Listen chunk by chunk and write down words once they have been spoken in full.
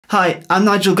Hi, I'm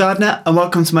Nigel Gardner and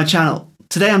welcome to my channel.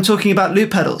 Today I'm talking about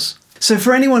loop pedals. So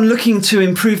for anyone looking to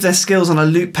improve their skills on a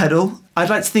loop pedal, I'd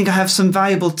like to think I have some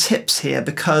valuable tips here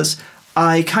because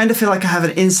I kind of feel like I have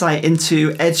an insight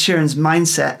into Ed Sheeran's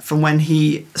mindset from when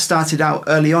he started out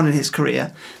early on in his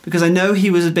career, because I know he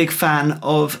was a big fan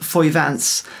of Foy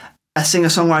Vance, a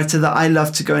singer-songwriter that I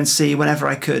loved to go and see whenever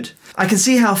I could. I can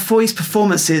see how Foy's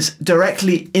performances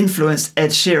directly influenced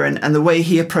Ed Sheeran and the way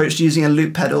he approached using a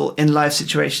loop pedal in live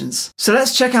situations. So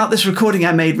let's check out this recording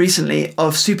I made recently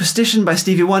of Superstition by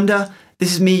Stevie Wonder.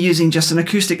 This is me using just an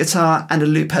acoustic guitar and a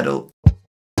loop pedal.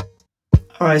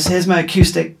 Alright, so here's my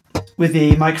acoustic with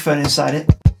the microphone inside it.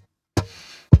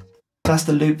 That's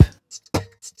the loop.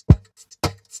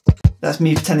 That's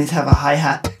me pretending to have a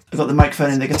hi-hat. I've got the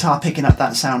microphone and the guitar picking up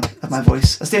that sound of my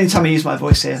voice. That's the only time I use my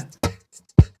voice here.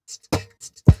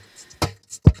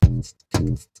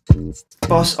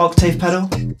 Boss octave pedal.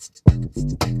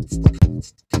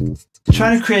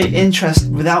 Trying to create interest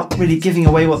without really giving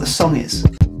away what the song is.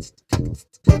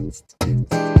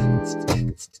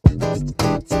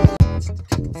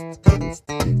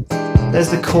 There's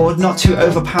the chord, not too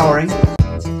overpowering.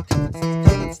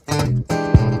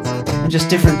 And just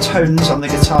different tones on the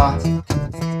guitar.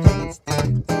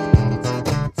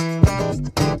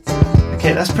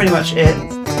 Okay, that's pretty much it.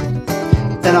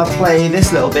 Then I'll play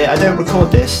this little bit. I don't record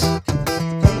this.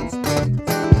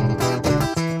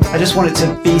 I just want it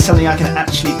to be something I can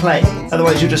actually play.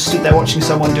 Otherwise you'll just sit there watching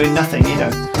someone doing nothing, you know.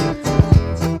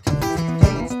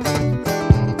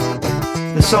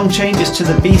 The song changes to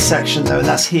the B section though, and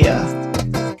that's here.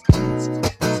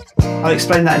 I'll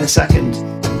explain that in a second.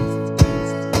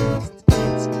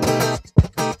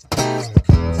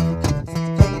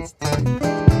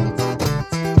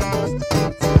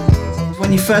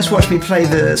 When you first watch me play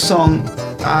the song,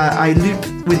 I loop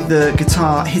with the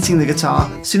guitar, hitting the guitar.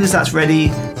 As soon as that's ready,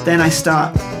 then I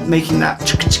start making that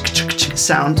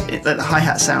sound, like the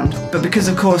hi-hat sound. But because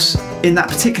of course, in that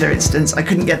particular instance, I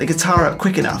couldn't get the guitar up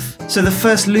quick enough. So the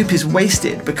first loop is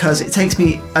wasted because it takes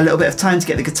me a little bit of time to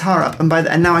get the guitar up,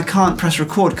 and now I can't press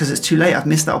record because it's too late, I've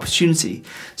missed that opportunity.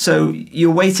 So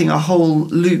you're waiting a whole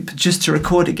loop just to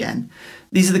record again.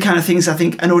 These are the kind of things I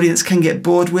think an audience can get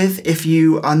bored with if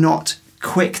you are not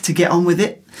quick to get on with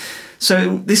it.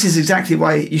 So this is exactly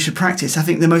why you should practice. I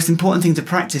think the most important thing to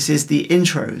practice is the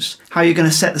intros, how you're going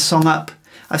to set the song up.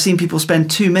 I've seen people spend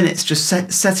 2 minutes just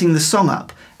setting the song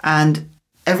up, and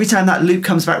every time that loop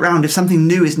comes back round, if something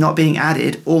new is not being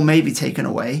added or maybe taken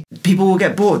away, people will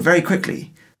get bored very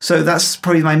quickly. So that's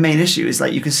probably my main issue, is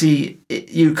like you can see,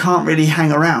 you can't really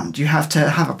hang around. You have to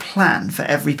have a plan for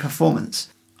every performance.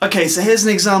 Okay, so here's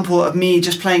an example of me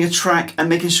just playing a track and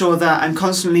making sure that I'm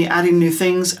constantly adding new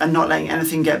things and not letting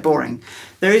anything get boring.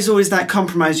 There is always that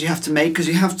compromise you have to make because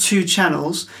you have 2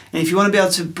 channels, and if you want to be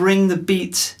able to bring the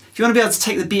beat, if you want to be able to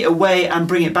take the beat away and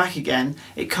bring it back again,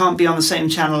 it can't be on the same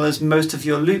channel as most of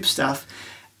your loop stuff.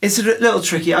 It's a little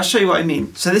tricky, I'll show you what I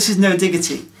mean. So this is No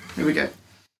Diggity. Here we go.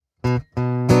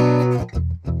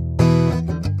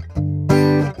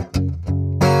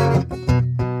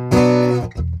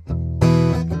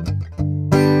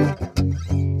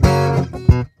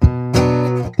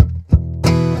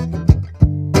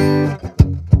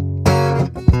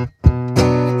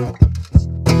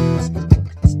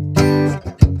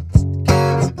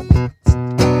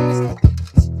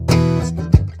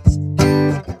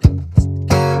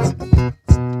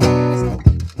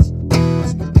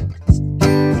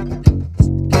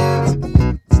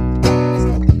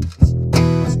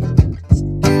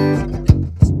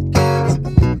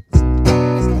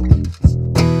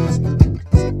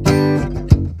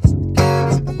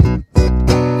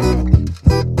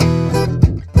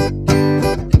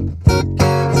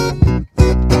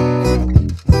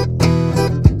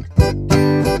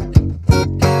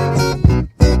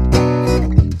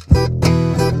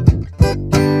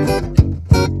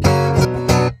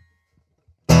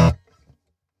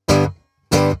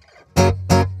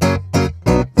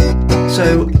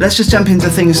 So let's just jump into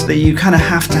things that you kind of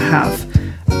have to have.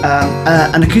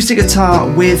 An acoustic guitar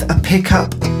with a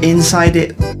pickup inside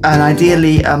it, and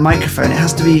ideally a microphone. It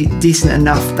has to be decent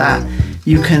enough that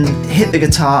you can hit the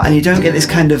guitar and you don't get this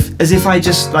kind of, as if I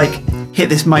just like hit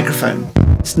this microphone.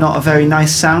 It's not a very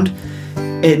nice sound.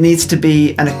 It needs to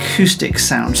be an acoustic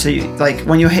sound. So you, like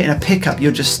when you're hitting a pickup,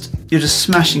 you're just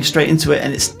smashing straight into it,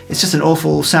 and it's just an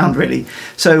awful sound really.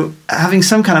 So having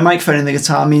some kind of microphone in the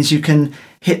guitar means you can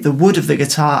hit the wood of the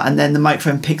guitar and then the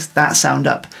microphone picks that sound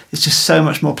up. It's just so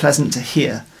much more pleasant to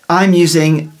hear. I'm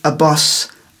using a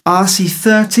Boss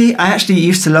RC30. I actually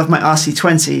used to love my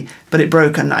RC20, but it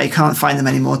broke and I can't find them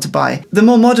anymore to buy. The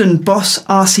more modern Boss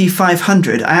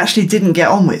RC500 I actually didn't get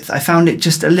on with. I found it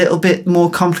just a little bit more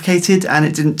complicated and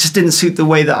it just didn't suit the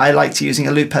way that I liked using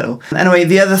a loop pedal. Anyway,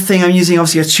 the other thing I'm using,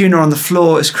 obviously a tuner on the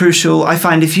floor is crucial. I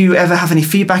find if you ever have any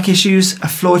feedback issues, a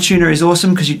floor tuner is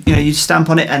awesome because you stamp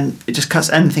on it and it just cuts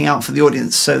anything out for the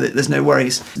audience so that there's no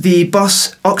worries. The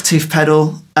Boss octave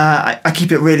pedal, I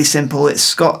keep it really simple.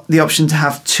 It's got the option to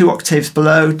have 2 octaves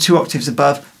below, 2 octaves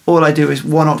above. All I do is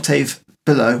 1 octave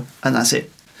below and that's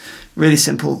it. Really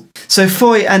simple. So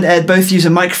Foy and Ed both use a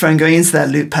microphone going into their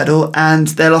loop pedal, and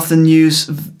they'll often use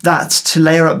that to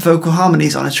layer up vocal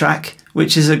harmonies on a track,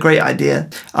 which is a great idea.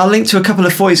 I'll link to a couple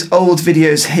of Foy's old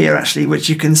videos here actually, which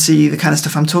you can see the kind of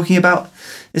stuff I'm talking about.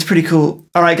 It's pretty cool.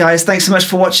 Alright guys, thanks so much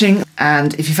for watching,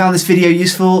 and if you found this video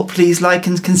useful, please like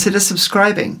and consider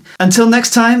subscribing. Until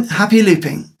next time, happy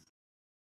looping.